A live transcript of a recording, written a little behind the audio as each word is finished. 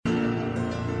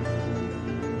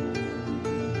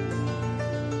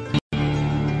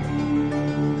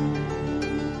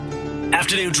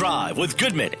Afternoon Drive with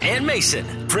Goodman and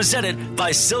Mason, presented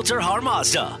by Silter-Har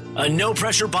Mazda. A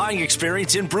no-pressure buying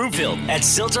experience in Broomfield at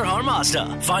Silter-Har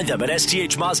Mazda. Find them at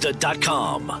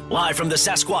sthmazda.com. Live from the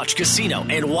Sasquatch Casino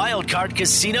and Wildcard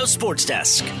Casino Sports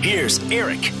Desk, here's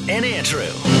Eric and Andrew.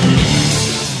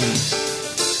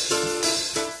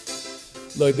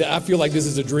 Look, I feel like this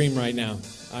is a dream right now.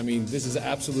 I mean, this is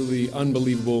absolutely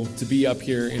unbelievable to be up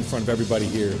here in front of everybody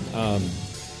here.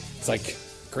 It's like,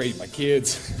 great, my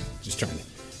kids, just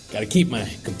got to keep my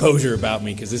composure about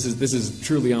me because this is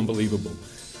truly unbelievable.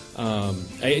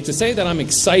 To say that I'm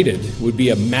excited would be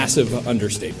a massive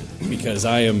understatement because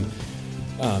I am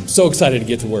so excited to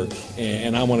get to work,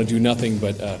 and I want to do nothing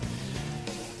but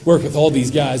work with all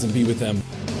these guys and be with them.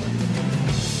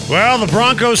 Well, the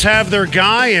Broncos have their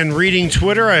guy, and reading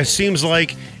Twitter, it seems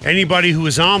like anybody who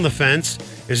is on the fence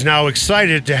is now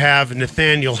excited to have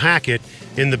Nathaniel Hackett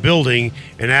in the building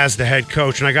and as the head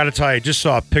coach. And I got to tell you, I just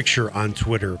saw a picture on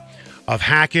Twitter of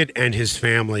Hackett and his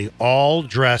family all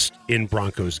dressed in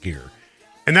Broncos gear.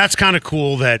 And that's kind of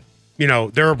cool that,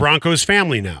 they're a Broncos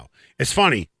family now. It's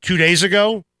funny. 2 days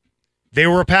ago, they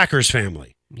were a Packers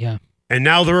family. Yeah. And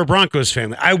now they're a Broncos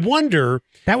family. I wonder.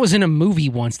 That was in a movie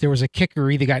once. There was a kicker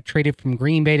either got traded from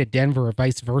Green Bay to Denver or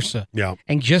vice versa. Yeah.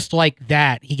 And just like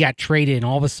that, he got traded, and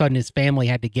all of a sudden his family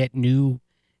had to get new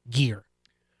gear.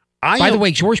 By the way,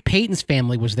 George Payton's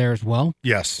family was there as well.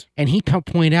 Yes. And he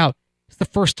pointed out it's the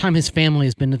first time his family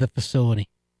has been to the facility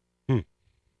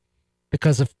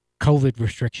because of COVID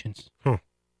restrictions. Huh.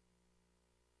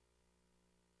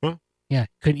 Well. Yeah.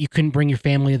 You couldn't bring your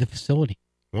family to the facility.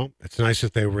 Well, it's nice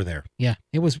that they were there. Yeah,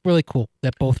 it was really cool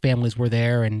that both families were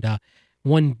there, and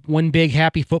one big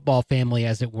happy football family,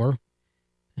 as it were.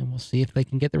 And we'll see if they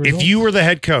can get the results. If you were the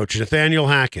head coach, Nathaniel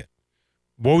Hackett,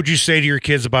 what would you say to your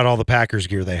kids about all the Packers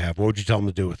gear they have? What would you tell them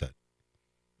to do with it?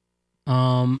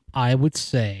 I would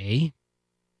say,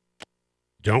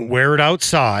 don't wear it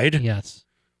outside. Yes.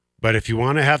 But if you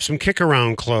want to have some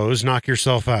kick-around clothes, knock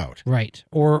yourself out. Right.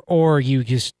 Or you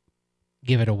just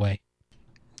give it away.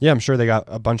 Yeah, I'm sure they got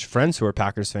a bunch of friends who are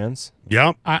Packers fans.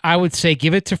 Yep. I would say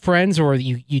give it to friends, or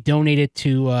you donate it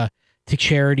to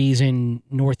charities in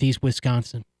Northeast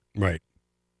Wisconsin. Right.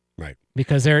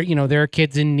 Because there are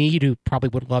kids in need who probably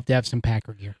would love to have some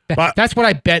Packer gear. That's what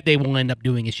I bet they will end up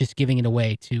doing, is just giving it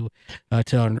away to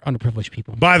underprivileged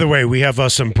people. By the way, we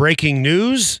have some breaking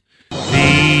news.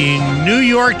 The New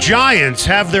York Giants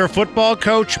have their football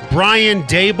coach, Brian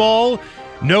Daboll.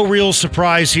 No real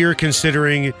surprise here,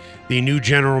 considering the new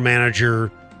general manager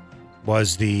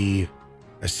was the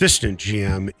assistant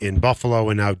GM in Buffalo,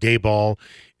 and now Daboll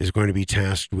is going to be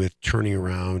tasked with turning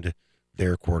around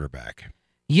their quarterback.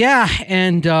 Yeah,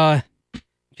 and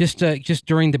just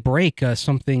during the break,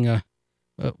 something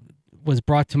was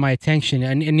brought to my attention.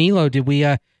 And Nilo, did we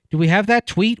have that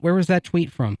tweet? Where was that tweet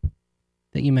from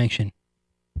that you mentioned?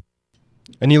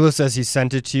 Anilo says he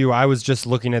sent it to you. I was just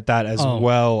looking at that as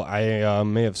well. I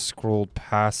may have scrolled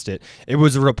past it. It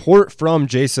was a report from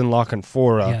Jason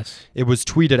LaConfora. Yes. It was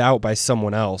tweeted out by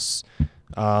someone else.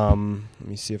 Let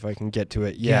me see if I can get to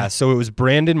it. Yeah, so it was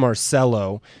Brandon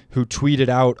Marcello who tweeted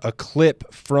out a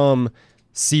clip from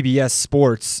CBS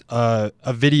Sports, a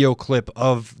video clip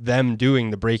of them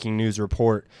doing the breaking news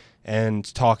report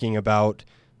and talking about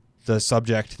the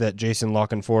subject that Jason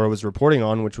LaConfora was reporting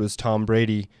on, which was Tom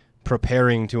Brady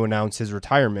preparing to announce his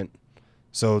retirement.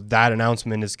 So that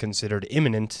announcement is considered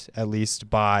imminent, at least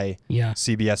by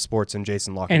CBS Sports and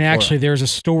Jason LaConfora. And actually, there's a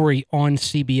story on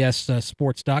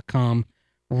CBSSports.com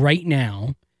right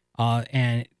now,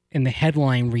 and the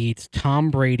headline reads,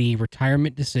 Tom Brady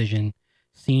retirement decision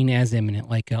seen as imminent,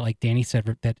 like Danny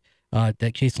said,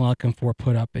 that Jason LaConfora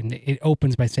put up. And it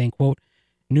opens by saying, quote,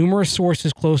 numerous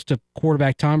sources close to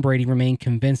quarterback Tom Brady remain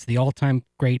convinced the all-time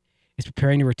great is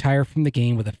preparing to retire from the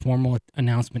game with a formal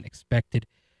announcement expected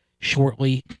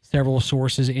shortly. Several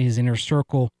sources in his inner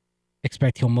circle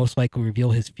expect he'll most likely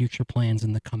reveal his future plans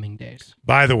in the coming days.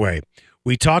 By the way,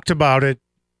 we talked about it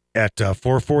at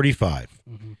 4:45,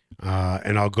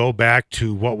 and I'll go back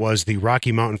to what was the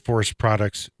Rocky Mountain Forest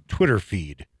Products Twitter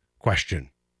feed question,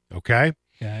 okay?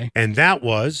 And that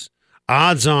was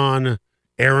odds on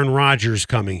Aaron Rodgers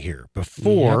coming here.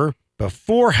 Before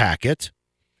Hackett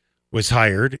was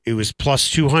hired, it was plus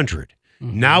 200.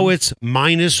 Now it's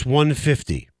minus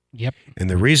 150. Yep. And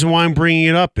the reason why I'm bringing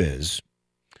it up is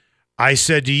I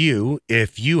said to you,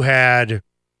 if you had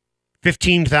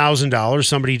 $15,000,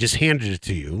 somebody just handed it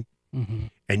to you,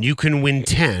 and you can win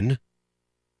 10,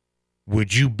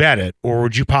 would you bet it or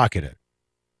would you pocket it?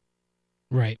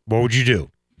 Right. What would you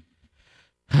do?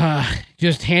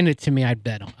 Just hand it to me. I'd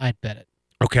bet it.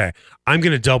 Okay. Okay, I'm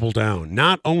going to double down.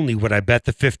 Not only would I bet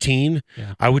the 15,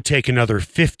 I would take another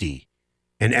 50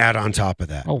 and add on top of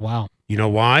that. Oh, wow. You know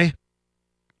why?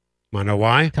 Want to know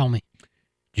why? Tell me.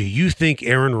 Do you think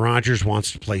Aaron Rodgers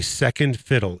wants to play second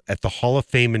fiddle at the Hall of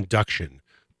Fame induction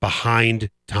behind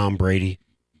Tom Brady?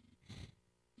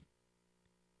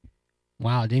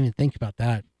 Wow, I didn't even think about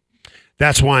that.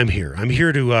 That's why I'm here. I'm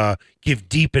here to give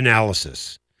deep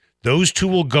analysis. Those two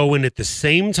will go in at the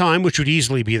same time, which would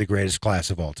easily be the greatest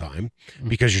class of all time,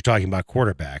 because you're talking about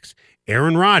quarterbacks.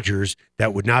 Aaron Rodgers,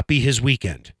 that would not be his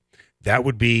weekend. That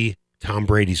would be Tom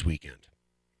Brady's weekend.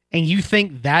 And you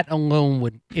think that alone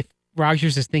would, if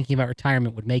Rodgers is thinking about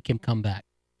retirement, would make him come back?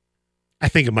 I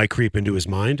think it might creep into his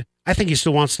mind. I think he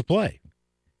still wants to play.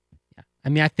 Yeah. I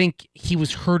mean, I think he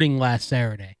was hurting last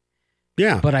Saturday.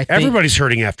 Yeah, but I think everybody's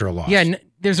hurting after a loss. Yeah,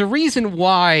 there's a reason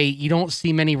why you don't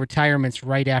see many retirements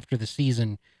right after the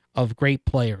season of great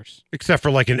players. Except for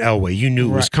like an Elway. You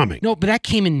knew it was coming. No, but that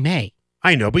came in May.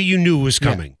 I know, but you knew it was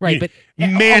coming. Yeah, right, but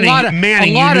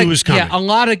Manning, you knew it was coming. Yeah, a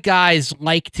lot of guys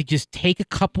like to just take a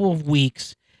couple of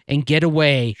weeks and get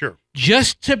away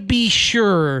just to be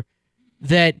sure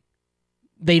that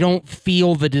they don't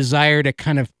feel the desire to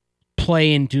kind of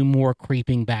play and do more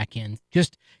creeping back in.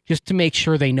 Just to make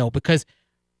sure they know, because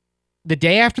the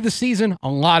day after the season, a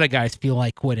lot of guys feel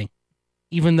like quitting,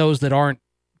 even those that aren't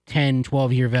 10,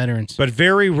 12-year veterans. But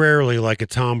very rarely, like a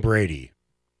Tom Brady,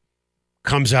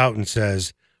 comes out and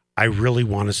says, I really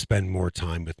want to spend more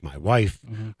time with my wife.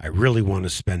 Mm-hmm. I really want to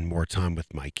spend more time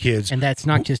with my kids. And it's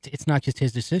not just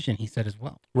his decision, he said as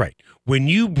well. Right. When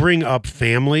you bring up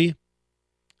family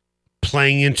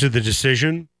playing into the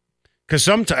decision, because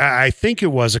I think it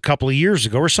was a couple of years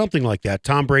ago or something like that,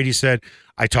 Tom Brady said,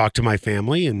 I talked to my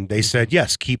family, and they said,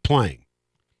 yes, keep playing.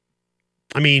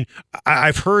 I mean,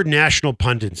 I've heard national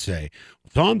pundits say,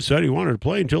 Tom said he wanted to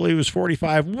play until he was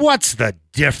 45. What's the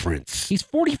difference? He's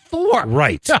 44.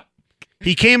 Right.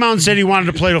 He came out and said he wanted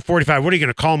to play till 45. What are you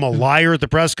going to call him, a liar at the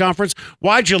press conference?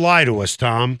 Why'd you lie to us,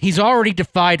 Tom? He's already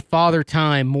defied Father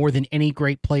Time more than any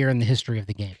great player in the history of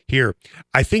the game. Here,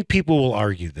 I think people will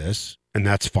argue this, and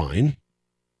that's fine.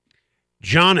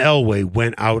 John Elway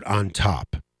went out on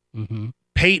top. Mm-hmm.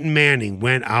 Peyton Manning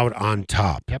went out on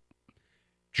top. Yep.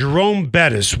 Jerome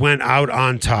Bettis went out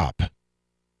on top,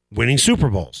 winning Super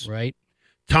Bowls. Right.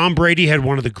 Tom Brady had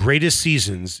one of the greatest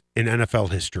seasons in NFL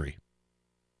history.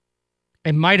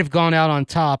 And might have gone out on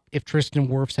top if Tristan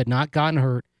Wirfs had not gotten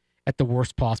hurt at the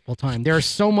worst possible time. There is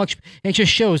so much, and it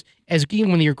just shows, as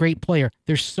even when you're a great player,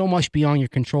 there's so much beyond your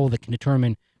control that can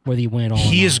determine whether you win it all.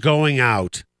 He is going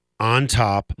out on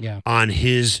top on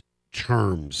his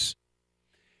terms.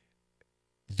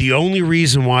 The only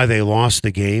reason why they lost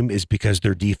the game is because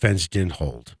their defense didn't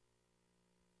hold.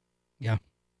 Yeah.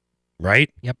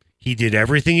 Right? Yep. He did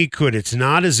everything he could. It's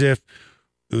not as if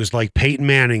it was like Peyton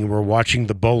Manning and we're watching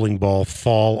the bowling ball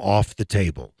fall off the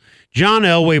table. John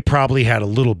Elway probably had a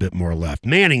little bit more left.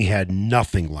 Manning had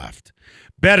nothing left.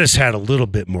 Bettis had a little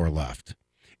bit more left.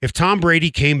 If Tom Brady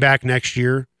came back next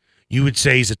year, you would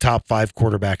say he's a top 5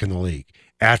 quarterback in the league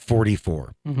at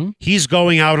 44. Mm-hmm. He's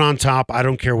going out on top. I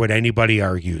don't care what anybody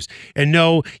argues. And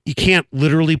no, you can't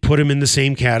literally put him in the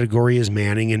same category as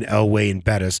Manning and Elway and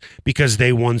Bettis because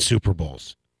they won Super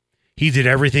Bowls. He did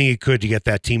everything he could to get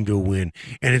that team to a win.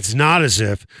 And it's not as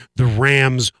if the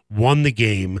Rams won the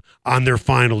game on their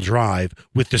final drive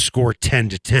with the score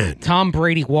 10-10. Tom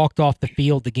Brady walked off the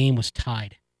field. The game was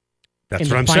tied. That's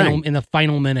what I'm saying. In the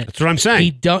final minute. That's what I'm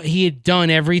saying. He had done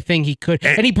everything he could.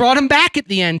 And he brought him back at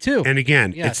the end, too. And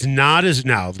again, It's not as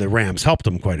now the Rams helped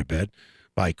him quite a bit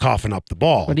by coughing up the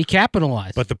ball. But he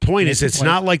capitalized. But the point is, it's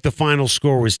not like the final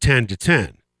score was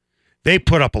 10-10. They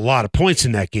put up a lot of points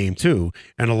in that game, too,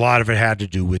 and a lot of it had to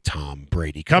do with Tom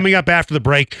Brady. Coming up after the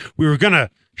break, we were going to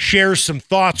share some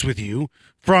thoughts with you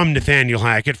from Nathaniel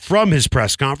Hackett, from his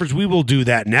press conference. We will do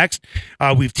that next.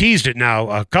 We've teased it now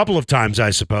a couple of times,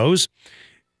 I suppose.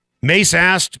 Mace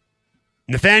asked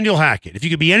Nathaniel Hackett, if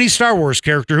you could be any Star Wars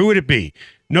character, who would it be?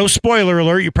 No spoiler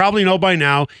alert. You probably know by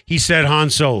now. He said Han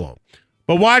Solo.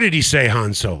 But why did he say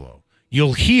Han Solo?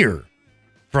 You'll hear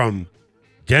from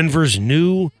Denver's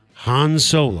new Han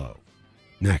Solo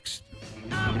next.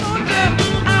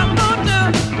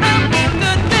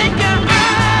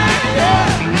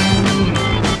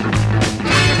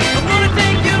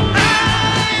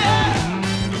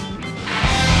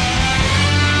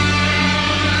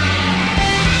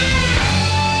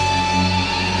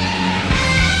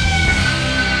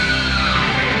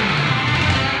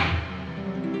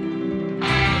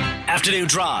 Afternoon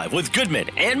Drive with Goodman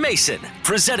and Mason,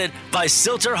 presented by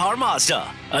Silter Har Mazda.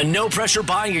 A no-pressure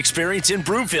buying experience in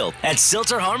Broomfield at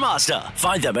Silter Har Mazda.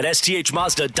 Find them at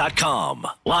sthmazda.com.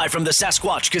 Live from the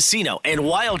Sasquatch Casino and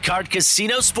Wildcard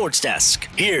Casino Sports Desk,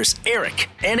 here's Eric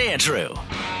and Andrew.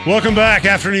 Welcome back.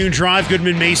 Afternoon Drive.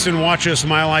 Goodman Mason. Watch us,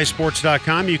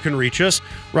 milehighsports.com. You can reach us.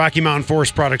 Rocky Mountain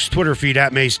Forest Products Twitter feed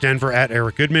at Mace Denver at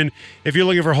Eric Goodman. If you're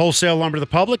looking for wholesale lumber to the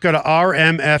public, go to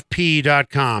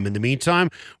rmfp.com. In the meantime,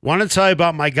 want to tell you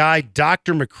about my guy,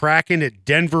 Dr. McCracken at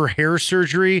Denver Hair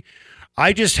Surgery.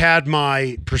 I just had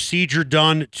my procedure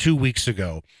done 2 weeks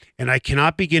ago, and I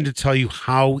cannot begin to tell you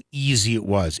how easy it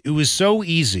was. It was so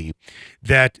easy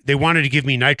that they wanted to give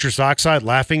me nitrous oxide,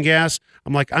 laughing gas.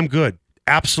 I'm like, I'm good.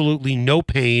 Absolutely no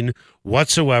pain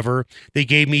whatsoever. They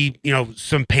gave me,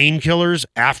 some painkillers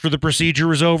after the procedure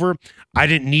was over. I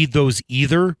didn't need those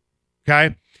either.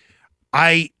 Okay.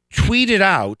 I tweeted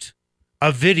out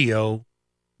a video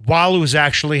while it was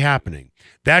actually happening.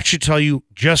 That should tell you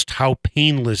just how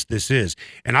painless this is.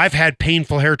 And I've had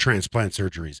painful hair transplant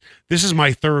surgeries. This is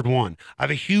my third one. I have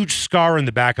a huge scar in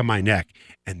the back of my neck,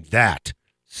 and that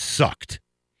sucked.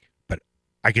 But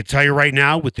I can tell you right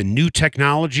now, with the new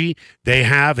technology they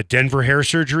have at Denver Hair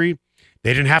Surgery,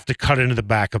 they didn't have to cut into the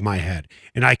back of my head.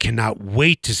 And I cannot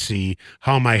wait to see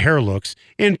how my hair looks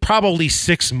in probably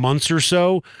 6 months or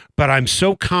so. But I'm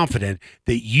so confident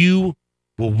that you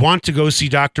will want to go see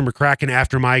Dr. McCracken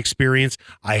after my experience.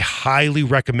 I highly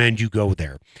recommend you go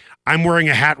there. I'm wearing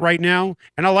a hat right now,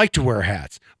 and I like to wear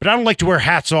hats, but I don't like to wear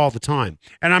hats all the time,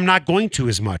 and I'm not going to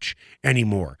as much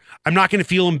anymore. I'm not going to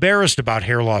feel embarrassed about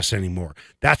hair loss anymore.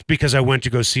 That's because I went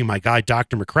to go see my guy,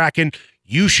 Dr. McCracken.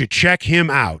 You should check him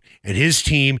out, and his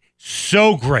team,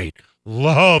 so great.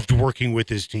 Loved working with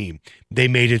his team. They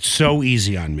made it so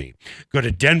easy on me. Go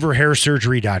to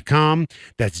denverhairsurgery.com.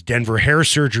 That's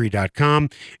denverhairsurgery.com,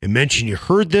 and mention you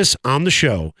heard this on the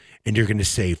show, and you're going to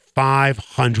save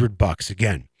 $500.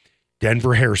 Again,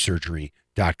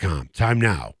 denverhairsurgery.com. Time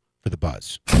now for the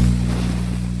buzz.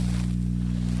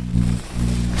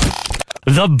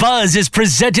 The Buzz is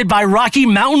presented by Rocky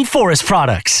Mountain Forest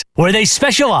Products, where they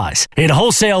specialize in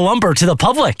wholesale lumber to the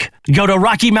public. Go to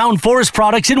Rocky Mountain Forest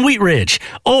Products in Wheat Ridge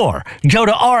or go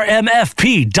to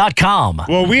rmfp.com.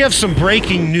 Well, we have some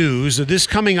breaking news. This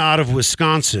coming out of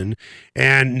Wisconsin,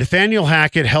 and Nathaniel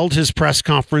Hackett held his press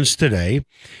conference today,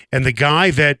 and the guy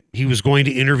that he was going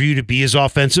to interview to be his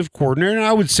offensive coordinator, and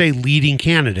I would say leading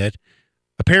candidate,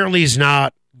 apparently is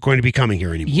not going to be coming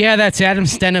here anymore. Yeah, that's Adam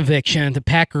Stenovich, and the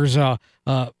Packers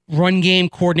run game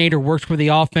coordinator, works for the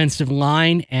offensive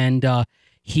line, and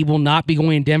he will not be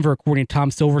going to Denver, according to Tom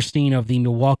Silverstein of the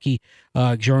Milwaukee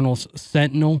Journal's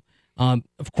Sentinel.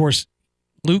 Of course,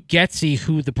 Luke Getsy,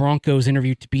 who the Broncos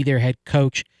interviewed to be their head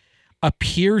coach,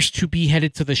 appears to be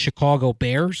headed to the Chicago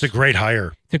Bears. It's a great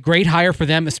hire. It's a great hire for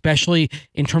them, especially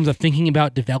in terms of thinking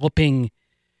about developing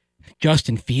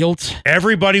Justin Fields.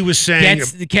 Everybody was saying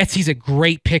Getsy's a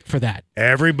great pick for that.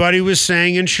 Everybody was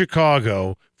saying in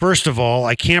Chicago, first of all,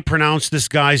 I can't pronounce this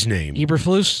guy's name.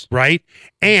 Eberflus? Right?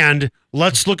 And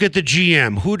let's look at the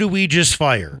GM. Who do we just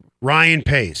fire? Ryan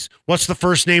Pace. What's the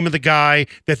first name of the guy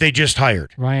that they just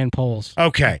hired? Ryan Poles.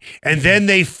 Okay. And then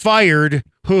they fired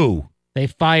who? They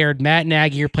fired Matt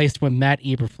Nagy, replaced with Matt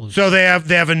Eberflus. So they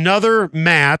have another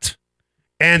Matt,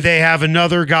 and they have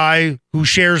another guy who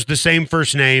shares the same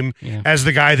first name as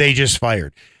the guy they just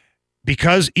fired.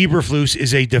 Because Eberflus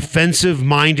is a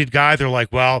defensive-minded guy, they're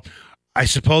like, well, I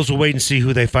suppose we'll wait and see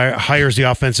who they hires the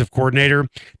offensive coordinator.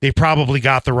 They probably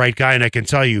got the right guy, and I can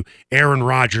tell you, Aaron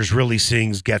Rodgers really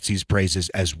sings Getsy's praises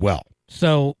as well.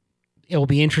 So it will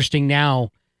be interesting now,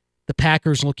 the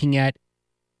Packers looking at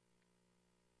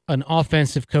an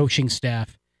offensive coaching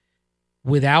staff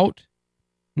without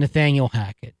Nathaniel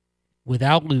Hackett,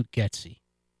 without Luke Getsy,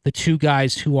 the two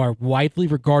guys who are widely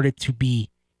regarded to be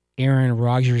Aaron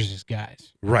Rodgers'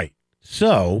 guys. Right.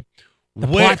 So the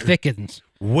plot thickens.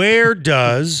 Where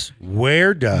does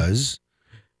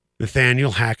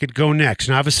Nathaniel Hackett go next?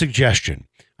 And I have a suggestion.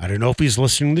 I don't know if he's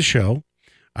listening to the show.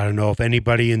 I don't know if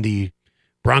anybody in the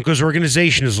Broncos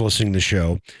organization is listening to the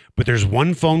show, but there's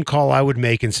one phone call I would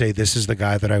make and say, this is the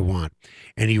guy that I want.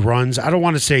 And he runs, I don't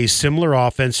want to say similar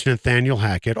offense to Nathaniel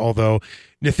Hackett, although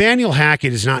Nathaniel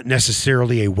Hackett is not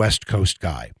necessarily a West Coast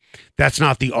guy. That's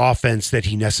not the offense that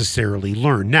he necessarily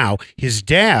learned. Now, his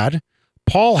dad,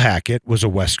 Paul Hackett, was a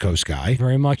West Coast guy.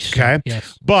 Very much so, okay?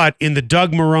 Yes. But in the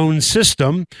Doug Marrone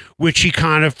system, which he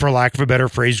kind of, for lack of a better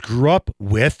phrase, grew up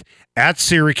with at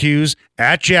Syracuse,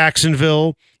 at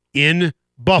Jacksonville, in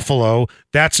Buffalo,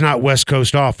 that's not West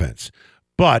Coast offense.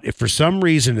 But if for some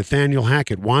reason Nathaniel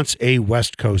Hackett wants a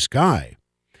West Coast guy,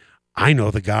 I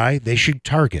know the guy they should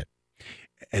target.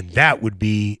 And that would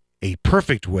be a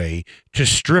perfect way to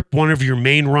strip one of your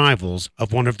main rivals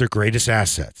of one of their greatest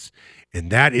assets,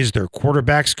 and that is their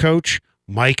quarterbacks coach,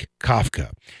 Mike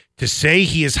Kafka. To say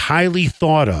he is highly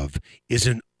thought of is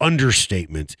an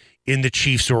understatement in the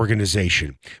Chiefs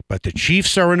organization, but the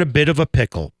Chiefs are in a bit of a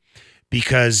pickle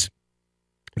because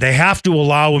they have to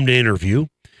allow him to interview,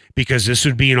 because this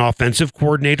would be an offensive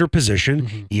coordinator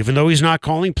position, even though he's not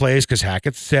calling plays, because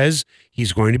Hackett says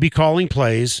he's going to be calling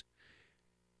plays.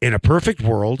 In a perfect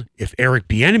world, if Eric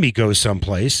Bieniemy goes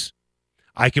someplace,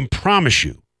 I can promise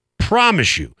you,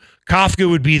 Kafka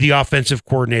would be the offensive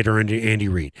coordinator under Andy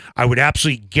Reid. I would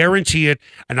absolutely guarantee it,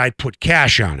 and I'd put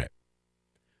cash on it.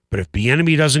 But if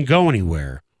Bieniemy doesn't go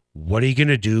anywhere, what are you going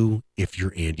to do if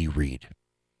you're Andy Reid?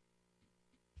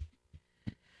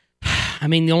 I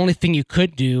mean, the only thing you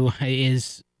could do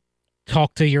is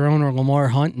talk to your owner, Lamar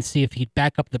Hunt, and see if he'd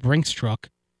back up the Brinks truck.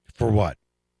 For what?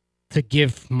 To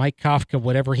give Mike Kafka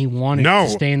whatever he wanted to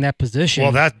stay in that position.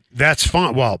 Well, that's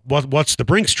fine. Well, what's the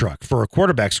Brinks truck for a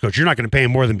quarterback's coach? You're not going to pay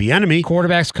him more than Bieniemy.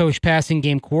 Quarterback's coach, passing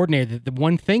game coordinator. The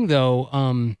one thing, though,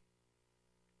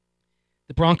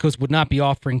 the Broncos would not be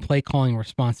offering play calling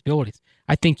responsibilities.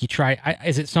 I think you try.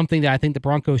 Is it something that I think the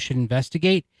Broncos should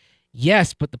investigate?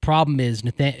 Yes, but the problem is,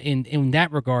 in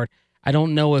that regard, I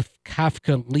don't know if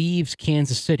Kafka leaves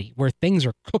Kansas City, where things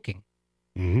are cooking.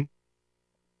 Mm-hmm.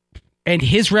 And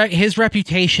his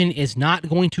reputation is not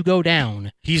going to go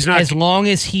down. He's not, as long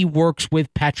as he works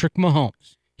with Patrick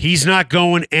Mahomes. He's not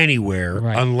going anywhere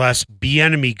unless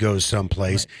Bieniemy goes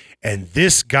someplace. Right. And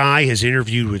this guy has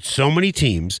interviewed with so many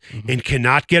teams and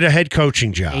cannot get a head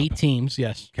coaching job. 8 teams,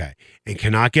 yes. Okay, and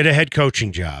cannot get a head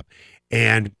coaching job.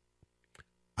 And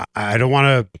I don't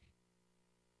want to.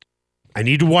 I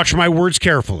need to watch my words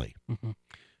carefully. Mm-hmm.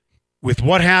 With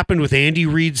what happened with Andy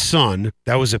Reid's son,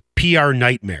 that was a PR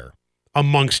nightmare,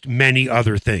 amongst many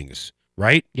other things,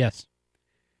 right? Yes.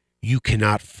 You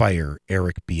cannot fire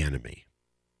Eric Bieniemy.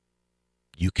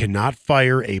 You cannot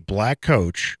fire a black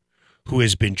coach who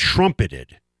has been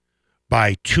trumpeted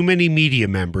by too many media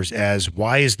members as,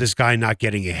 why is this guy not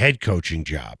getting a head coaching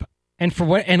job? And for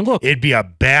what? And look, it'd be a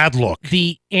bad look.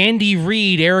 The Andy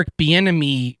Reid, Eric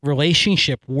Bieniemy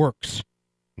relationship works,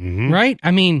 right? I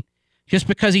mean, just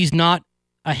because he's not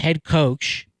a head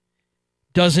coach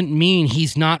doesn't mean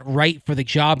he's not right for the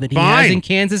job that he has in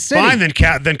Kansas City. Fine, then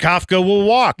Kafka will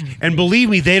walk. And believe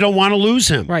me, they don't want to lose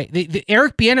him. Right. The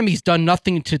Eric Bieniemy's done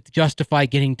nothing to justify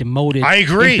getting demoted. I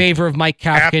agree. In favor of Mike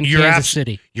Kafka in Kansas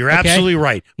City. You're absolutely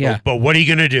right. Yeah. But what are you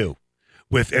going to do?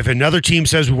 If another team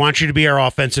says, we want you to be our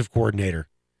offensive coordinator,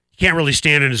 you can't really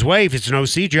stand in his way if it's an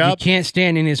OC job. You can't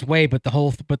stand in his way, but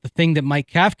the thing that Mike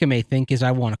Kafka may think is,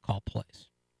 I want to call plays.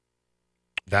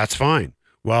 That's fine.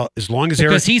 Well, as long as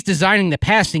because he's designing the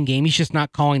passing game, he's just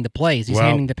not calling the plays. He's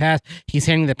handing the pass. He's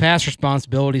handing the pass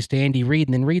responsibilities to Andy Reid,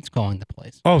 and then Reid's calling the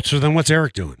plays. Oh, so then what's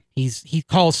Eric doing? He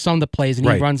calls some of the plays, and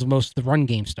he runs most of the run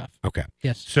game stuff. Okay.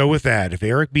 Yes. So with that, if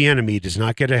Eric Bieniemy does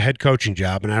not get a head coaching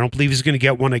job, and I don't believe he's going to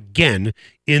get one again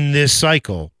in this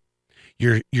cycle,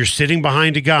 you're sitting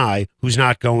behind a guy who's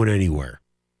not going anywhere.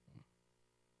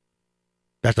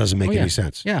 That doesn't make any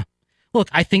sense. Yeah. Look,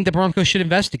 I think the Broncos should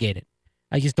investigate it.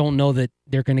 I just don't know that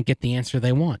they're going to get the answer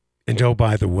they want. And oh,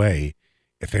 by the way,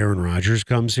 if Aaron Rodgers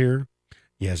comes here,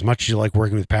 as much as you like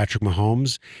working with Patrick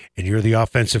Mahomes, and you're the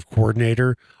offensive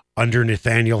coordinator under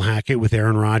Nathaniel Hackett with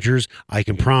Aaron Rodgers, I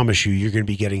can promise you're going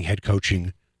to be getting head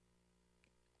coaching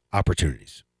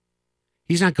opportunities.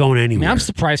 He's not going anywhere. I mean, I'm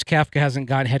surprised Kafka hasn't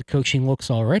got head coaching looks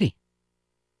already.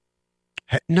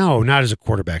 No, not as a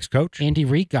quarterback's coach. Andy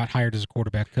Reid got hired as a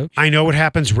quarterback coach. I know it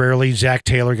happens rarely. Zach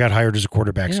Taylor got hired as a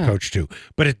quarterback's coach too,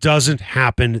 but it doesn't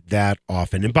happen that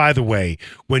often. And by the way,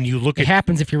 when you look it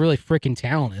happens if you're really freaking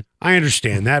talented. I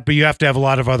understand that, but you have to have a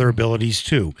lot of other abilities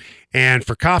too. And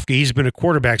for Kafka, he's been a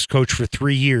quarterback's coach for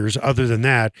 3 years. Other than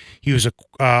that, he was a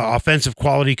offensive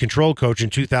quality control coach in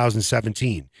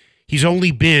 2017. He's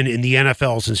only been in the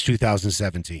NFL since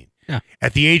 2017. Yeah.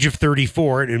 At the age of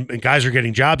 34, and guys are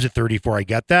getting jobs at 34, I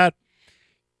get that.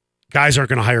 Guys aren't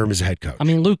going to hire him as a head coach. I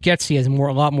mean, Luke Getsy has a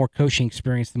lot more coaching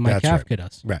experience than Mike Kafka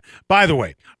does. Right. By the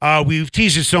way, we've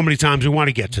teased it so many times, we want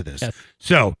to get to this. Yes.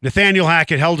 So, Nathaniel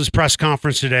Hackett held his press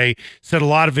conference today, said a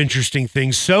lot of interesting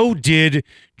things. So did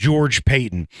George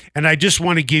Paton. And I just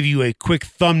want to give you a quick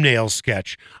thumbnail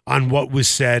sketch on what was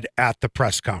said at the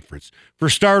press conference. For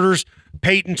starters,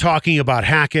 Paton, talking about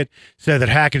Hackett, said that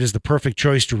Hackett is the perfect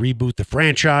choice to reboot the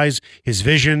franchise. His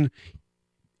vision,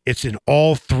 it's in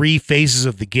all 3 phases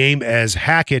of the game, as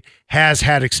Hackett has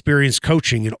had experience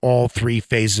coaching in all 3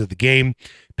 phases of the game.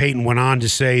 Payton went on to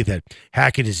say that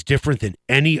Hackett is different than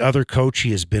any other coach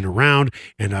he has been around,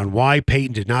 and on why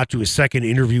Payton did not do a second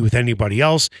interview with anybody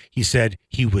else, he said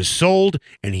he was sold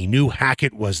and he knew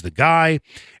Hackett was the guy.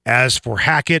 As for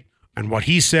Hackett and what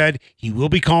he said, he will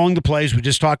be calling the plays. We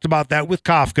just talked about that with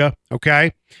Kafka,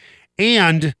 okay?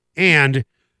 And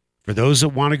for those that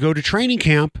want to go to training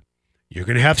camp, you're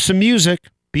going to have some music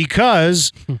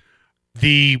because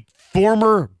the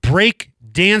former break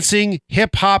dancing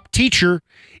hip hop teacher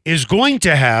is going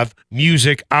to have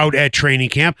music out at training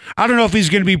camp. I don't know if he's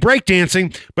going to be break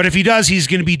dancing, but if he does, he's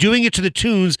going to be doing it to the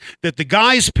tunes that the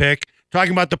guys pick,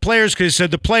 talking about the players, because he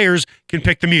said the players can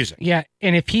pick the music. Yeah,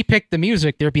 and if he picked the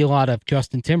music, there'd be a lot of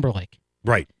Justin Timberlake.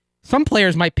 Right. Some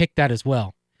players might pick that as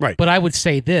well. Right. But I would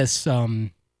say this,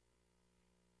 I'm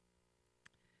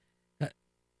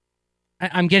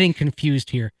getting confused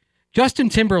here. Justin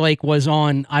Timberlake was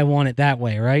on I Want It That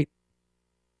Way, right?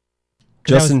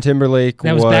 Timberlake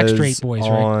was Backstreet Boys,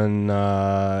 on,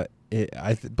 right?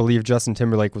 I believe Justin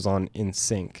Timberlake was on In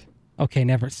Sync. Okay,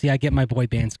 never. See, I get my boy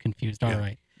bands confused. All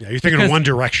right. Yeah, you're thinking of One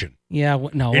Direction. Yeah,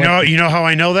 no. You know how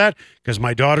I know that? Because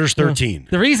my daughter's 13.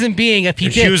 The reason being, if he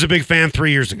did, she was a big fan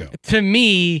 3 years ago. To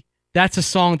me, that's a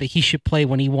song that he should play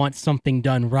when he wants something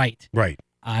done right. Right.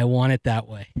 I Want It That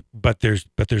Way. But there's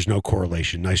no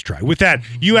correlation. Nice try. With that,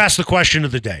 you asked the question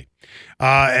of the day.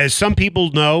 As some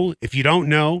people know, if you don't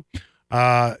know,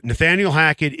 Nathaniel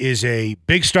Hackett is a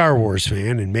big Star Wars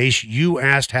fan, and Mace, you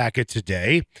asked Hackett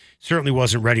today. Certainly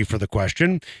wasn't ready for the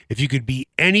question. If you could be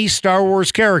any Star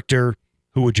Wars character,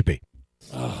 who would you be?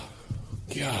 Oh,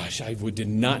 gosh, I did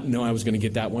not know I was going to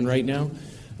get that one right now.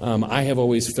 I have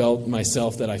always felt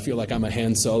myself that I feel like I'm a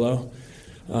Han Solo.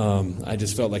 I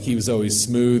just felt like he was always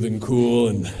smooth and cool,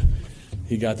 and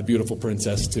he got the beautiful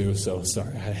princess too, so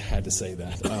sorry, I had to say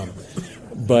that.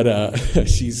 But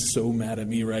she's so mad at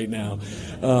me right now.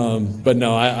 But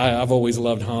no, I've always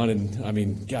loved Han, and I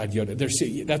mean, God,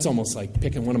 Yoda. That's almost like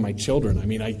picking one of my children. I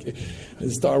mean,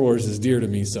 Star Wars is dear to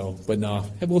me. So, but no,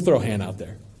 we'll throw Han out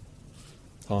there.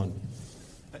 Han.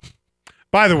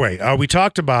 By the way, we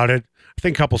talked about it, I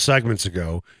think, a couple segments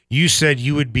ago. You said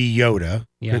you would be Yoda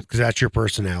because that's your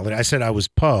personality. I said I was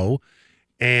Poe,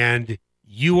 and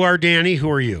you are Danny. Who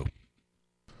are you?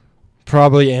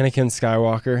 Probably Anakin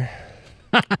Skywalker.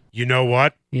 You know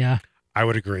what? Yeah. I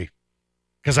would agree.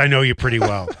 Because I know you pretty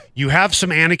well. You have some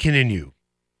Anakin in you.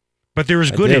 But there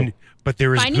is good in you.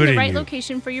 Finding the right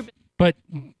location for your... But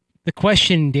the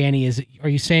question, Danny, is, are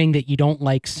you saying that you don't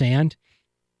like sand?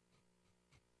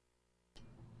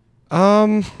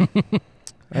 I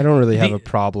don't really have a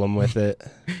problem with it.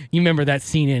 You remember that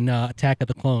scene in Attack of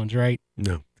the Clones, right?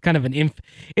 No. Kind of an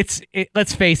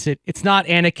let's face it, it's not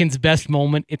Anakin's best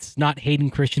moment. It's not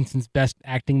Hayden Christensen's best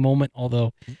acting moment,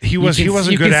 although he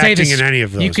wasn't good acting in any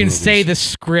of those. You can movies. say the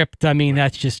script. I mean,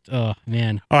 that's just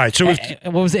man. All right, so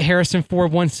what was it Harrison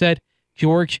Ford once said?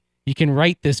 George, you can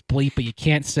write this bleep, but you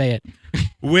can't say it.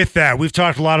 With that, we've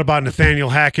talked a lot about Nathaniel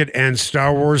Hackett and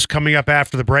Star Wars. Coming up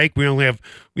after the break, we only have,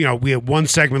 we have one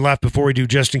segment left before we do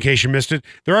Just in Case You Missed It.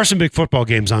 There are some big football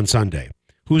games on Sunday.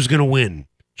 Who's going to win?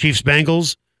 Chiefs,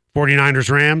 Bengals, 49ers,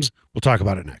 Rams. We'll talk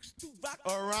about it next.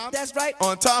 That's right.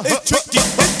 On time. It's tricky.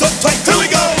 It's tight. Here we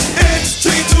go. It's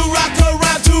tricky to rock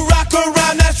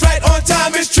around. That's right. On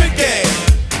time. It's tricky.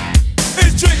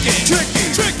 It's tricky.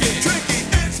 Tricky. Tricky. Tricky.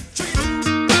 It's tricky.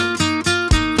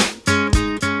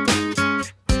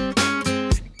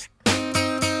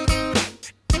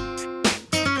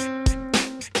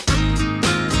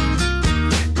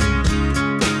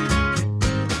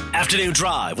 Afternoon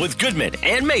Drive with Goodman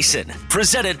and Mason,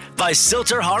 presented by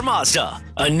Silter-Har Mazda.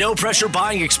 A no-pressure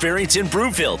buying experience in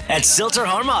Broomfield at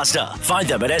Silter-Har Mazda. Find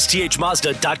them at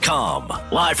sthmazda.com.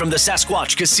 Live from the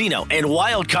Sasquatch Casino and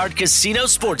Wildcard Casino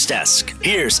Sports Desk,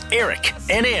 here's Eric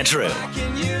and Andrew.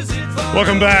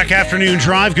 Welcome back. Afternoon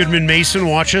Drive. Goodman Mason.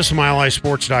 Watch us,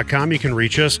 milehighsports.com. You can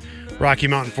reach us. Rocky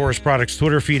Mountain Forest Products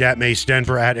Twitter feed at Mace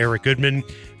Denver, at Eric Goodman.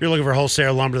 If you're looking for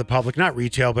wholesale lumber to the public, not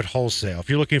retail, but wholesale. If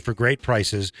you're looking for great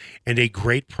prices and a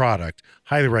great product,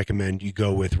 highly recommend you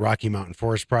go with Rocky Mountain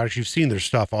Forest Products. You've seen their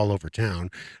stuff all over town.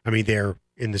 I mean, they're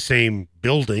in the same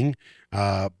building.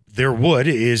 Their wood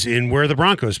is in where the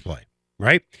Broncos play,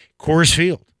 right? Coors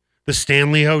Field, the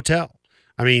Stanley Hotel.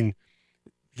 I mean,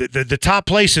 the top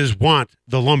places want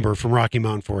the lumber from Rocky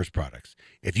Mountain Forest Products.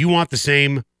 If you want the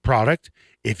same product,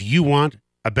 if you want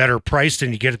a better price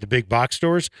than you get at the big box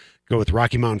stores, go with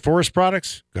Rocky Mountain Forest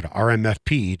Products. Go to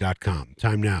rmfp.com.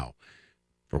 Time now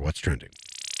for What's Trending.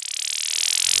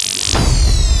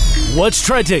 What's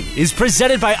Trending is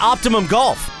presented by Optimum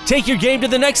Golf. Take your game to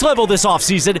the next level this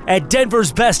offseason at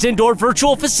Denver's best indoor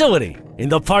virtual facility. in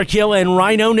the Park Hill and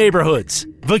Rhino neighborhoods.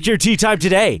 Book your tee time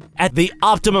today at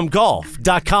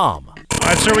theoptimumgolf.com. All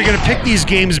right, so are we going to pick these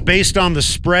games based on the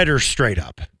spread or straight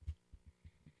up?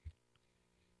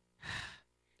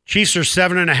 Chiefs are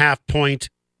 7.5-point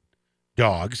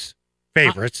dogs,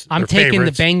 favorites. I'm They're taking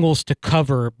favorites. the Bengals to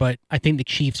cover, but I think the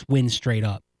Chiefs win straight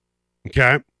up.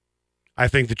 Okay. I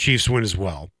think the Chiefs win as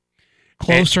well.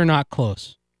 Close or not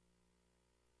close?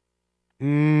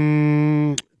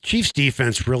 Chiefs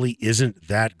defense really isn't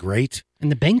that great.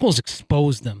 And the Bengals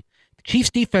exposed them. The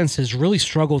Chiefs defense has really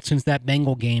struggled since that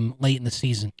Bengal game late in the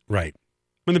season. Right.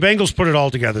 When the Bengals put it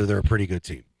all together, they're a pretty good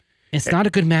team. It's not a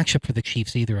good matchup for the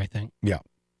Chiefs either, I think. Yeah.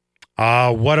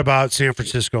 What about San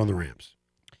Francisco and the Rams?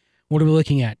 What are we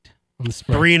looking at on the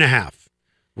spread? 3.5.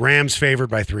 Rams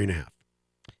favored by 3.5.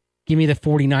 Give me the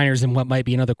 49ers in what might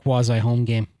be another quasi-home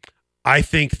game. I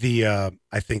think the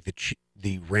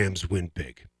Rams win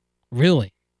big.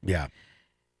 Really? Yeah.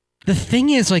 The thing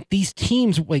is, like, these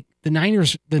teams, like the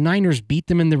Niners beat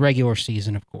them in the regular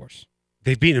season, of course.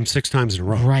 They've beaten them 6 times in a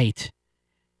row. Right.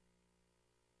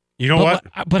 You know what?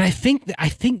 But I think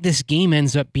this game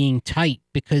ends up being tight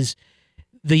because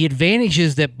the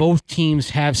advantages that both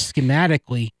teams have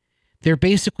schematically, they're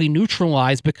basically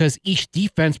neutralized because each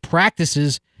defense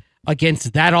practices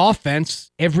against that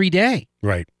offense every day.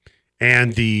 Right.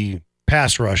 And the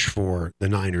pass rush for the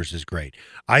Niners is great.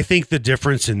 I think the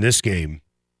difference in this game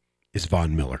is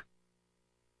Von Miller.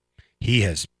 He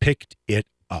has picked it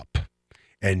up.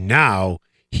 And now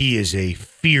he is a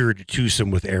feared twosome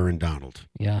with Aaron Donald.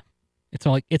 Yeah.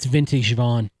 It's vintage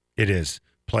Von. It is.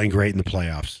 Playing great in the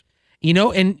playoffs. You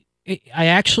know, and I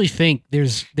actually think there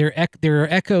are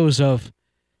echoes of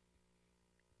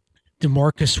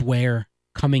DeMarcus Ware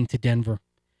coming to Denver.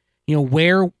 You know,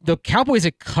 Ware, the Cowboys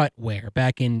had cut Ware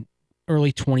back in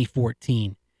early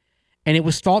 2014, and it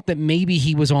was thought that maybe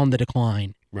he was on the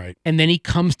decline. Right. And then he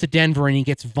comes to Denver and he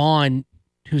gets Vaughn,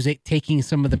 who's taking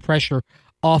some of the pressure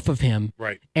off of him.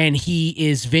 Right. And he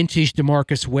is vintage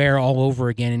DeMarcus Ware all over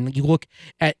again. And you look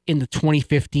at in the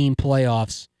 2015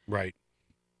 playoffs. Right.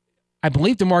 I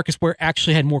believe DeMarcus Ware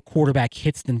actually had more quarterback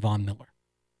hits than Von Miller.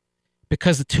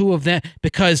 Because the two of them,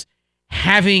 because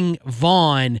having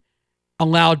Vaughn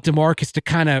allowed DeMarcus to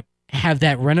kind of have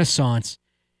that renaissance.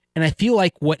 And I feel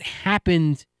like what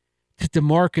happened to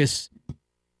DeMarcus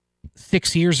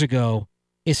 6 years ago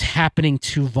is happening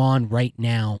to Vaughn right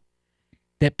now.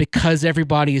 That because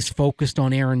everybody is focused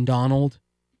on Aaron Donald,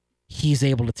 he's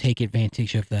able to take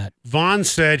advantage of that. Vaughn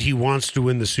said he wants to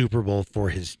win the Super Bowl for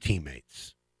his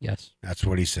teammates. Yes. That's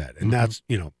what he said. And that's,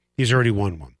 he's already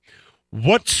won one.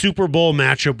 What Super Bowl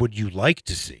matchup would you like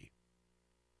to see?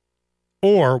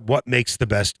 Or what makes the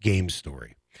best game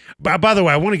story? By the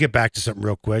way, I want to get back to something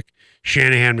real quick.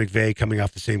 Shanahan, McVay coming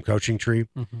off the same coaching tree.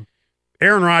 Mm-hmm.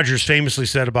 Aaron Rodgers famously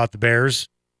said about the Bears,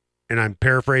 and I'm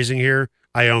paraphrasing here,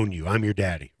 I own you. I'm your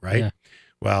daddy, right? Yeah.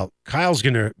 Well, Kyle's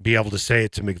going to be able to say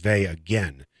it to McVay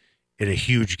again in a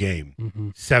huge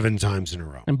game 7 times in a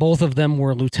row. And both of them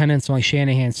were lieutenants on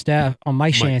Shanahan's staff, on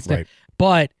my Shanahan staff. Right.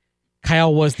 But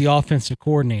Kyle was the offensive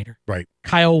coordinator. Right.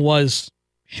 Kyle was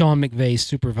Sean McVay's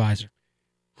supervisor.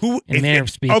 In manner of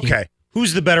speaking. Okay.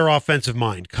 Who's the better offensive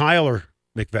mind, Kyle or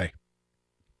McVay?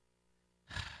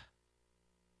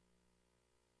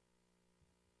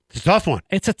 It's a tough one.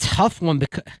 It's a tough one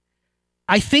because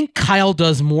I think Kyle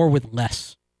does more with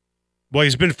less. Well,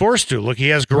 he's been forced to. Look, he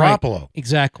has Garoppolo. Right,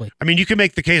 exactly. I mean, you can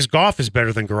make the case Goff is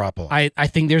better than Garoppolo. I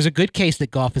think there's a good case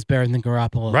that Goff is better than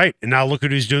Garoppolo. Right. And now look at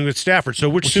what he's doing with Stafford. So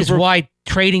which is why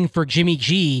trading for Jimmy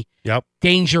G,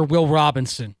 danger Will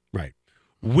Robinson. Right.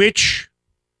 Which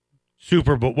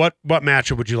Super Bowl, what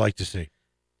matchup would you like to see?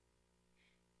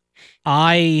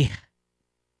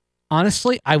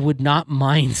 Honestly, I would not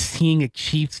mind seeing a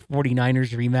Chiefs 49ers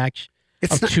rematch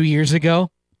of 2 years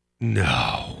ago.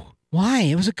 No. Why?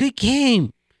 It was a good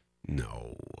game.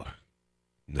 No.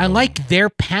 I like their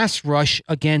pass rush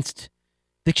against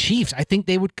the Chiefs. I think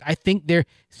they're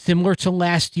similar to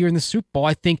last year in the Super Bowl.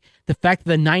 I think the fact that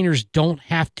the Niners don't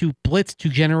have to blitz to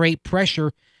generate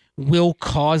pressure will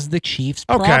cause the Chiefs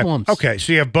problems. Okay.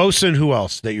 So you have Bosa and who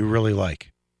else that you really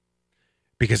like?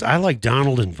 Because I like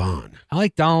Donald and Vaughn. I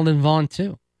like Donald and Vaughn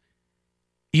too.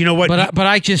 You know what?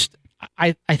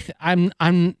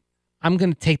 I'm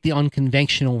going to take the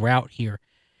unconventional route here.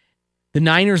 The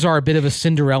Niners are a bit of a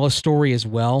Cinderella story as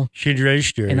well. Cinderella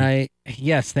story. And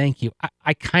yes, thank you.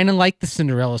 I kind of like the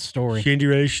Cinderella story.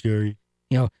 Cinderella story.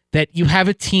 You know, that you have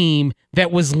a team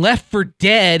that was left for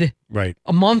dead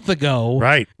a month ago.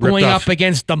 Right. Going up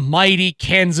against the mighty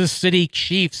Kansas City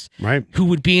Chiefs. Right. Who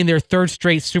would be in their third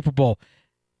straight Super Bowl.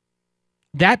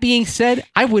 That being said,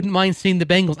 I wouldn't mind seeing the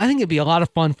Bengals. I think it'd be a lot of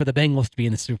fun for the Bengals to be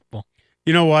in the Super Bowl.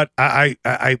 You know what?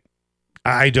 I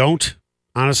don't.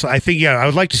 Honestly, I think, I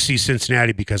would like to see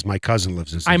Cincinnati because my cousin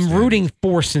lives in Cincinnati. I'm rooting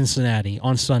for Cincinnati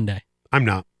on Sunday. I'm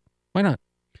not. Why not?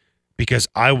 Because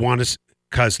I want to,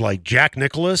 because like Jack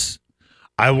Nicklaus,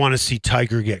 I want to see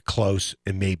Tiger get close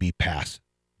and maybe pass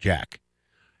Jack.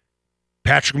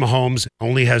 Patrick Mahomes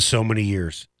only has so many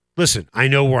years. Listen, I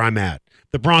know where I'm at.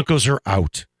 The Broncos are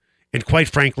out. And quite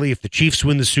frankly, if the Chiefs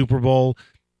win the Super Bowl,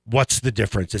 what's the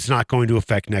difference? It's not going to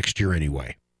affect next year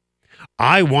anyway.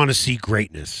 I want to see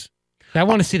greatness. I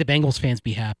want to see the Bengals fans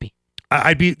be happy.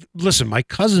 Listen, my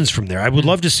cousin's from there. I would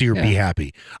love to see her be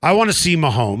happy. I want to see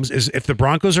Mahomes, if the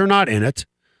Broncos are not in it,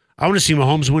 I want to see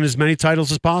Mahomes win as many titles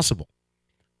as possible.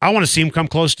 I want to see him come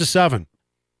close to 7.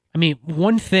 I mean,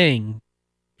 one thing.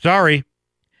 Sorry.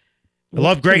 I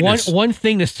love greatness. One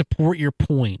thing to support your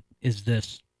point is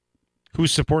this.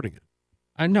 Who's supporting it?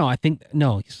 Let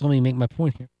me make my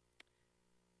point here.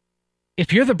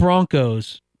 If you're the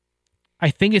Broncos, I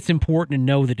think it's important to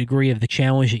know the degree of the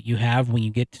challenge that you have when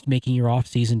you get to making your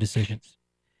off-season decisions.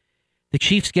 The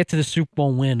Chiefs get to the Super Bowl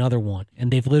and win another one,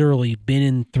 and they've literally been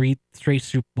in 3 straight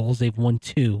Super Bowls. They've won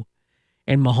 2,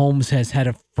 and Mahomes has had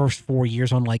a first 4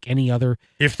 years unlike any other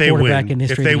quarterback in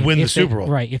history. If they win the Super Bowl.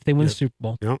 Right, if they win the Super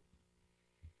Bowl. Yep.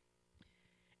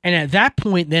 And at that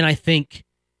point, then I think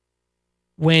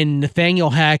when Nathaniel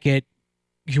Hackett,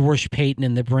 George Payton,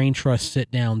 and the Brain Trust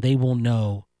sit down, they will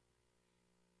know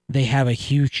they have a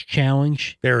huge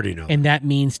challenge. They already know. And that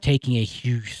means taking a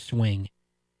huge swing.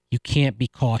 You can't be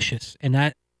cautious. And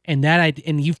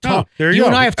you've talked. There you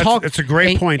and go. I have talked. It's a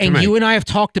great point to and make. you and I have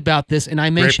talked about this, and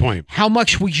I mentioned point. how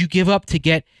much would you give up to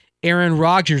get Aaron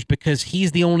Rodgers because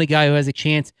he's the only guy who has a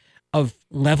chance of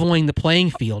leveling the playing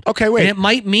field. Okay, wait. And it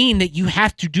might mean that you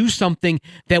have to do something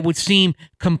that would seem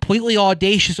completely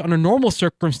audacious under normal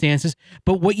circumstances,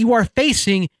 but what you are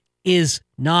facing is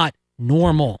not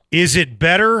normal. Is it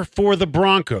better for the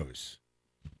Broncos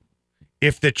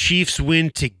if the Chiefs win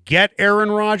to get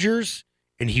Aaron Rodgers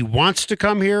and he wants to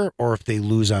come here, or if they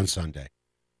lose on Sunday?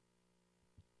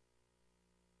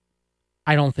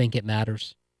 I don't think it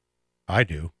matters. I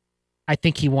do. I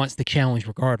think he wants the challenge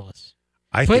regardless.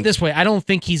 Put it this way, I don't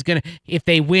think he's going to, if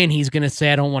they win, he's going to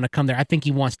say, I don't want to come there. I think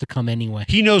he wants to come anyway.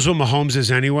 He knows what Mahomes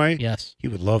is anyway. Yes. He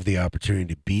would love the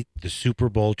opportunity to beat the Super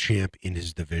Bowl champ in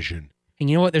his division. And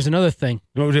you know what? There's another thing.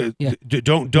 No,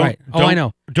 don't. Right. I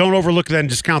know. Don't overlook that and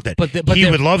discount that. But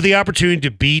he would love the opportunity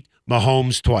to beat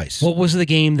Mahomes twice. What was the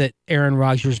game that Aaron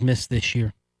Rodgers missed this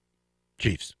year?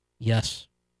 Chiefs. Yes.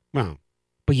 Wow.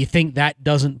 But you think that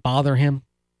doesn't bother him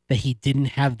that he didn't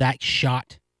have that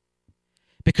shot?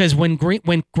 Because when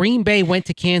Green Bay went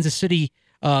to Kansas City,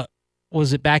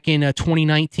 was it back in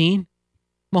 2019?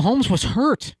 Mahomes was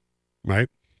hurt. Right.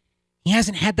 He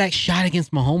hasn't had that shot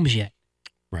against Mahomes yet.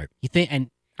 Right. You think,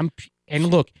 and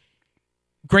look,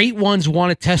 great ones want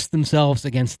to test themselves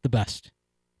against the best.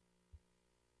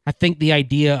 I think the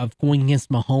idea of going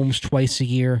against Mahomes twice a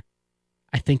year,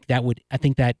 I think that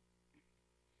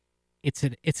it's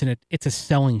a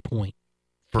selling point.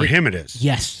 For him it is.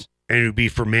 Yes. And it would be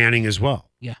for Manning as well.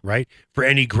 Yeah. Right? For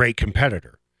any great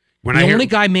competitor. The only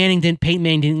guy Peyton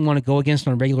Manning didn't want to go against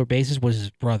on a regular basis was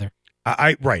his brother.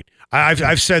 Right.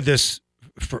 I've said this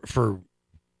for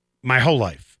my whole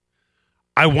life.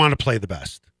 I want to play the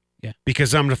best. Yeah.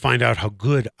 Because I'm going to find out how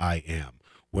good I am.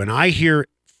 When I hear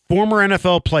former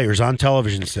NFL players on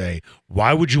television say,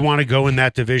 why would you want to go in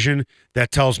that division?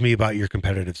 That tells me about your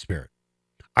competitive spirit.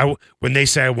 When they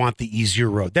say I want the easier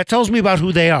road, that tells me about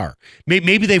who they are.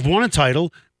 Maybe they've won a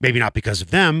title, maybe not because of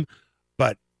them,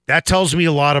 but that tells me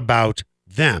a lot about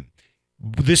them.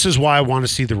 This is why I want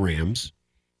to see the Rams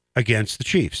against the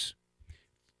Chiefs.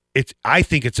 I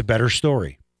think it's a better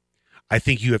story. I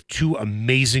think you have two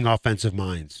amazing offensive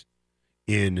minds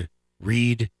in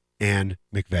Reed and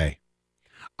McVay.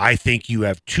 I think you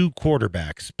have two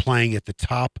quarterbacks playing at the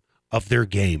top of their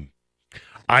game.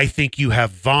 I think you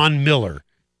have Von Miller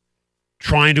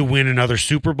trying to win another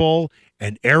Super Bowl,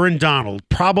 and Aaron Donald,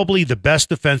 probably the best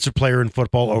defensive player in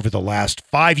football over the last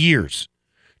 5 years,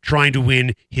 trying to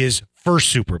win his first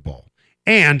Super Bowl.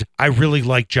 And I really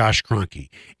like Josh Kroenke.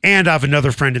 And I have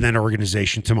another friend in that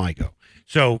organization, Tamigo.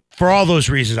 So for all those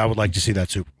reasons, I would like to see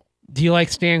that Super Bowl. Do you like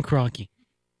Stan Kroenke?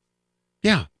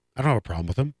 Yeah, I don't have a problem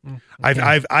with him.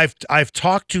 Okay. I've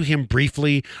talked to him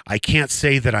briefly. I can't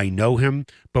say that I know him,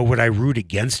 but would I root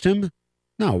against him?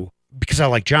 No, because I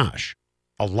like Josh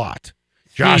a lot.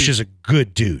 Josh is a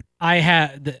good dude. I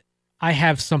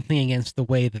have something against the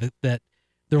way that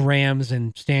the Rams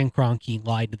and Stan Kroenke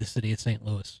lied to the city of St.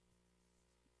 Louis.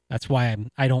 That's why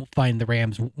I don't find the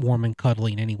Rams warm and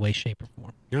cuddly in any way, shape, or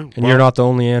form. Yeah, and you're not the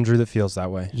only Andrew that feels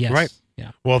that way. Yes. Right.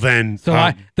 Yeah. Well, then.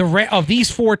 So of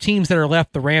these 4 teams that are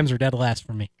left, the Rams are dead last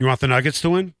for me. You want the Nuggets to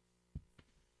win?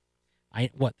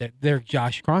 They're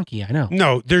Josh Kroenke, I know.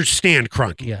 No, they're Stan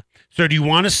Kroenke. Yeah. So do you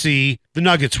want to see the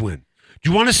Nuggets win? Do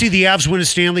you want to see the Avs win a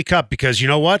Stanley Cup? Because you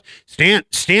know what?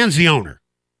 Stan's the owner.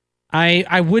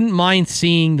 I wouldn't mind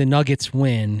seeing the Nuggets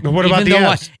win. But what about the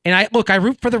Avs? I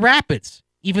root for the Rapids,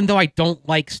 even though I don't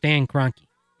like Stan Kroenke.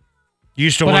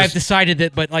 I've decided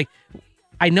that,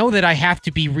 I know that I have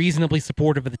to be reasonably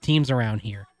supportive of the teams around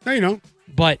here. No, you don't.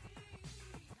 But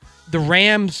the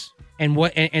Rams and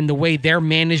the way their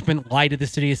management lied to the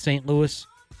city of St. Louis,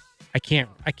 I can't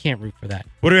root for that.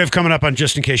 What do we have coming up on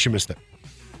Just in Case You Missed It?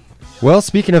 Well,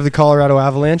 speaking of the Colorado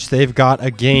Avalanche, they've got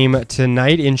a game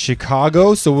tonight in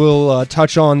Chicago, so we'll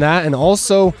touch on that. And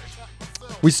also,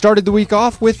 we started the week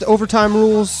off with overtime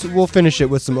rules. We'll finish it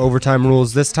with some overtime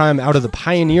rules, this time out of the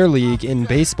Pioneer League in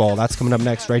baseball. That's coming up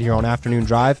next right here on Afternoon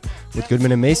Drive with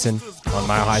Goodman and Mason on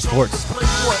Mile High Sports.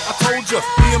 I told you,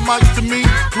 being Mike to me,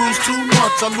 cruise too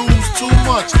much, I lose too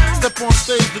much. Step on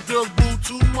stage, the girls boo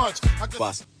too much.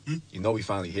 Boss, you know we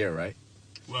finally here, right?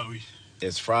 Well,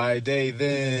 it's Friday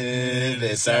then,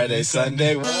 it's Saturday,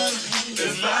 Sunday.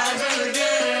 It's Friday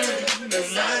again, it's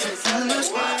Saturday, Sunday.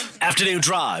 Afternoon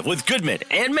Drive with Goodman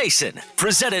and Mason,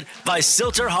 presented by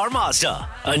Silter Har Mazda.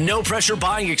 A no-pressure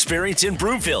buying experience in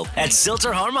Broomfield at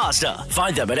Silter Har Mazda.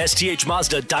 Find them at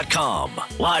sthmazda.com.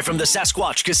 Live from the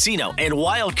Sasquatch Casino and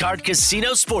Wildcard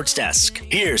Casino Sports Desk,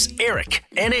 here's Eric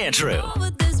and Andrew.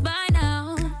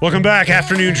 Welcome back.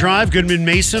 Afternoon Drive. Goodman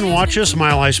Mason. Watch us,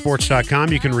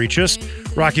 milehighsports.com. You can reach us.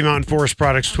 Rocky Mountain Forest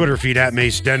Products Twitter feed at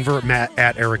Mace Denver, Matt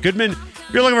at Eric Goodman.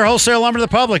 If you're looking for wholesale lumber to the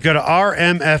public, go to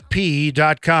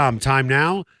rmfp.com. Time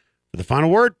now for the final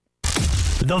word.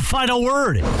 The final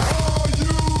word.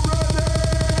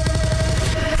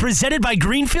 Presented by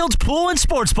Greenfield's Pool and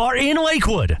Sports Bar in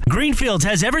Lakewood. Greenfield's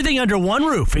has everything under one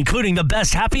roof, including the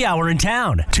best happy hour in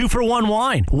town. 2-for-1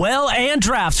 wine, well, and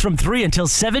drafts from 3 until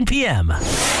 7 p.m.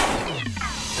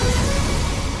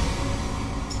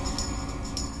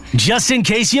 Just in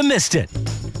case you missed it.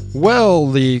 Well,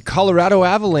 the Colorado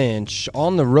Avalanche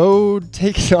on the road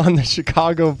taking on the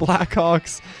Chicago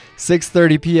Blackhawks.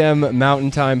 6:30 p.m.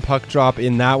 Mountain Time puck drop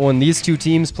in that one. These two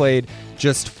teams played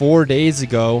just 4 days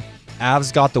ago.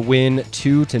 Avs got the win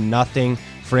 2-0.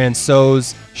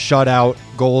 Francouz shutout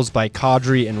goals by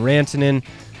Kadri and Rantanen.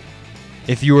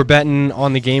 If you were betting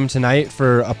on the game tonight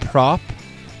for a prop,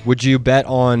 would you bet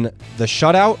on the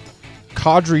shutout,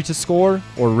 Kadri to score,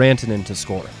 or Rantanen to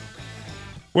score?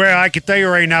 Well, I can tell you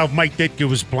right now, if Mike Ditka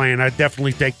was playing, I'd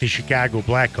definitely take the Chicago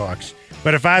Blackhawks.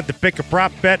 But if I had to pick a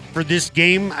prop bet for this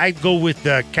game, I'd go with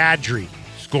Kadri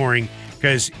scoring,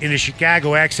 because in a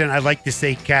Chicago accent, I like to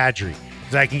say Kadri.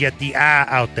 I can get the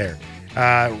out there.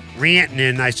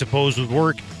 Rantanen, I suppose, would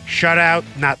work. Shutout,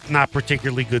 not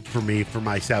particularly good for me for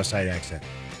my Southside accent.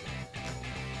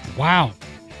 Wow,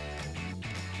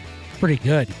 pretty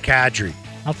good. Kadri.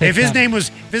 I'll take if his name was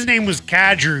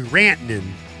Kadri Rantanen,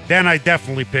 then I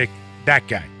definitely pick that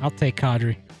guy. I'll take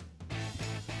Kadri.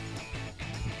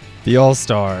 The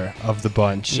all-star of the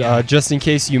bunch. Yeah. Just in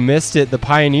case you missed it, the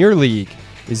Pioneer League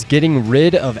is getting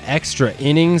rid of extra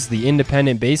innings. The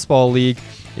Independent Baseball League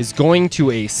is going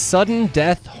to a sudden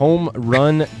death home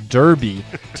run derby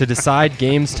to decide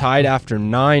games tied after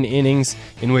 9 innings,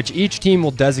 in which each team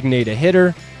will designate a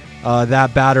hitter.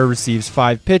 That batter receives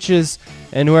 5 pitches,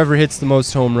 and whoever hits the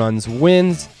most home runs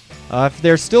wins. If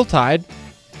they're still tied,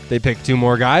 they pick 2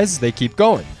 more guys, they keep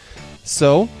going.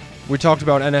 So, we talked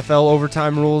about NFL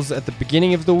overtime rules at the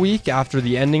beginning of the week after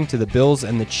the ending to the Bills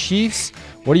and the Chiefs.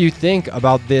 What do you think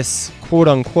about this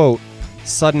quote-unquote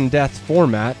sudden death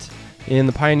format in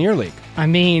the Pioneer League? I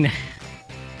mean,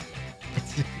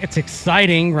 it's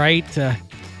exciting, right?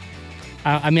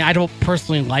 I don't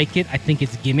personally like it. I think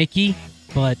it's gimmicky,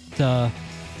 but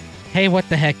hey, what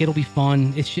the heck? It'll be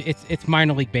fun. It's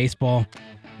minor league baseball.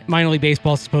 Minor league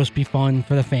baseball is supposed to be fun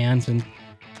for the fans,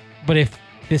 but if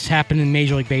this happened in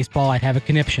Major League Baseball, I'd have a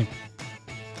conniption.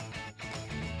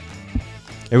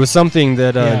 It was something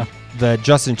that that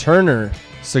Justin Turner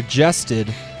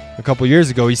suggested a couple years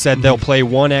ago. He said they'll play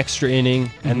 1 extra inning,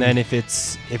 and then if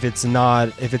it's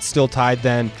still tied,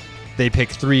 then they pick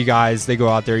 3 guys. They go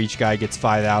out there, each guy gets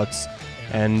 5 outs,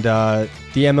 and the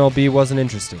MLB wasn't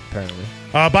interested apparently.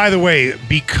 By the way,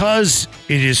 because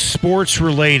it is sports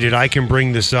related, I can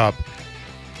bring this up.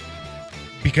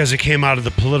 Because it came out of the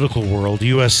political world,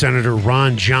 U.S. Senator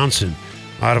Ron Johnson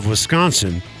out of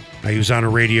Wisconsin, he was on a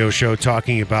radio show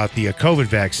talking about the COVID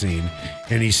vaccine,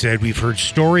 and he said, we've heard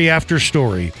story after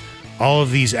story, all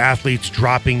of these athletes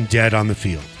dropping dead on the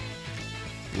field.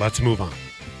 Let's move on.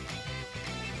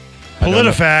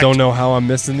 PolitiFact. Don't know how I'm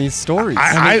missing these stories.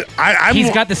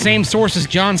 He's got the same sources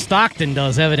John Stockton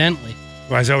does, evidently.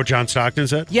 Why, is that what John Stockton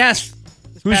said? Yes.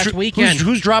 Past weekend.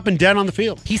 Who's dropping dead on the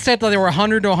field? He said that there were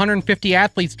 100 to 150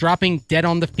 athletes dropping dead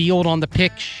on the field on the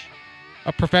pitch.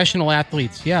 Professional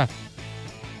athletes, yeah.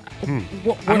 I'm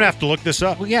going to have to look this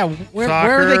up. Well, yeah, where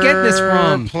are they getting this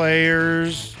from?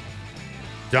 Players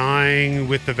dying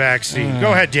with the vaccine.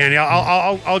 Go ahead, Danny.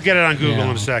 I'll get it on Google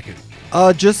in a second.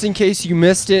 Just in case you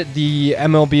missed it, the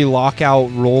MLB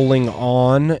lockout rolling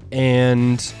on,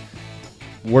 and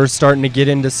we're starting to get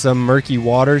into some murky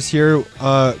waters here.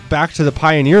 Back to the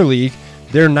Pioneer League,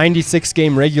 their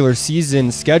 96-game regular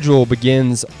season schedule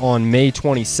begins on May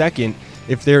 22nd.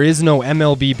 If there is no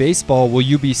MLB baseball, will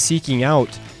you be seeking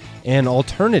out an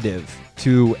alternative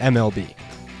to MLB?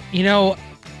 You know,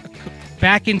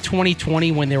 back in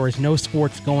 2020 when there was no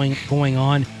sports going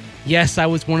on, yes, I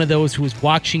was one of those who was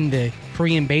watching the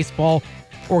Korean baseball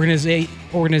organization,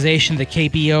 the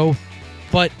KBO,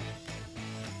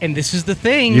 and this is the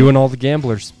thing. You and all the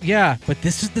gamblers. Yeah, but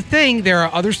this is the thing. There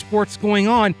are other sports going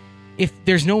on. If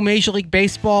there's no Major League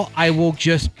Baseball, I will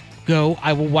just go.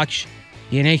 I will watch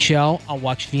the NHL. I'll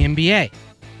watch the NBA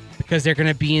because they're going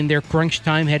to be in their crunch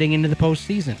time heading into the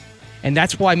postseason. And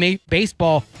that's why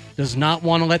baseball does not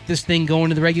want to let this thing go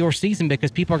into the regular season,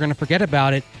 because people are going to forget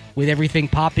about it with everything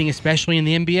popping, especially in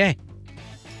the NBA.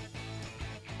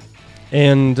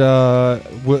 And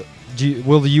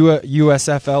will the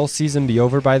USFL season be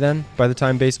over by then, by the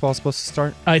time baseball's supposed to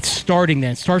start? It's starting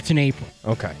then. It starts in April.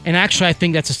 Okay. And actually, I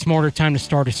think that's a smarter time to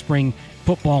start a spring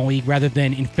football league rather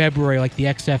than in February like the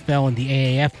XFL and the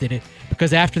AAF did it.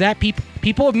 Because after that,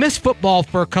 people have missed football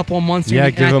for a couple of months. Yeah,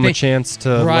 give them a chance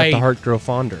to let the heart grow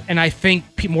fonder. And I think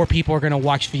more people are going to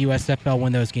watch the USFL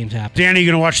when those games happen. Danny, you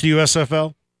going to watch the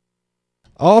USFL?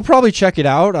 I'll probably check it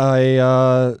out.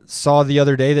 I saw the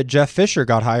other day that Jeff Fisher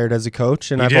got hired as a coach,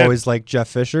 and I've always liked Jeff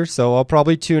Fisher, so I'll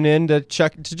probably tune in to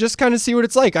just kind of see what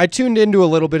it's like. I tuned into a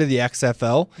little bit of the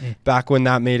XFL back when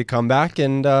that made a comeback,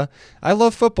 and I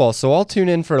love football, so I'll tune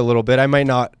in for a little bit. I might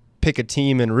not pick a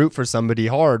team and root for somebody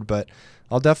hard, but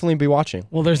I'll definitely be watching.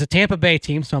 Well, there's a Tampa Bay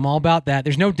team, so I'm all about that.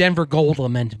 There's no Denver Gold,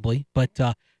 lamentably, but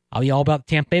I'll be all about the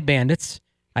Tampa Bay Bandits.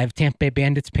 I have Tampa Bay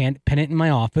Bandits pennant in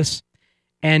my office.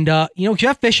 And,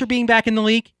 Jeff Fisher being back in the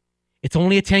league, it's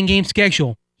only a 10-game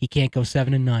schedule. He can't go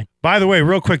 7-9. By the way,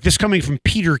 real quick, this coming from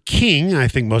Peter King. I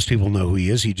think most people know who he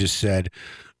is. He just said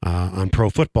on Pro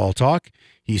Football Talk,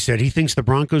 he said he thinks the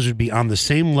Broncos would be on the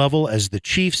same level as the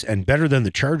Chiefs and better than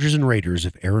the Chargers and Raiders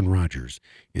if Aaron Rodgers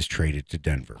is traded to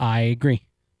Denver. I agree.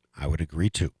 I would agree,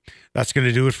 too. That's going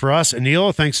to do it for us.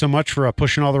 Anil, thanks so much for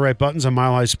pushing all the right buttons on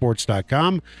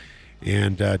MileHighSports.com.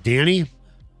 And Danny,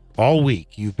 all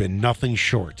week you've been nothing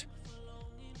short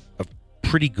of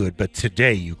pretty good, but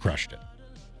today you crushed it.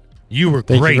 You were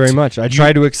great. Thank you very much. I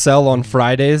try to excel on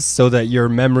Fridays so that your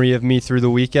memory of me through the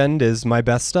weekend is my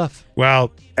best stuff.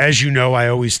 Well, as you know, I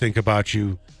always think about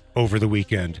you over the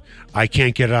weekend. I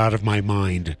can't get it out of my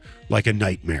mind like a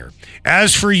nightmare.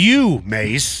 As for you,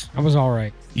 Mace. I was all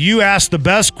right. You asked the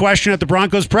best question at the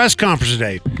Broncos press conference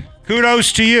today.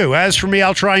 Kudos to you. As for me,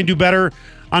 I'll try and do better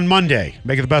on Monday.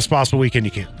 Make it the best possible weekend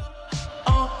you can.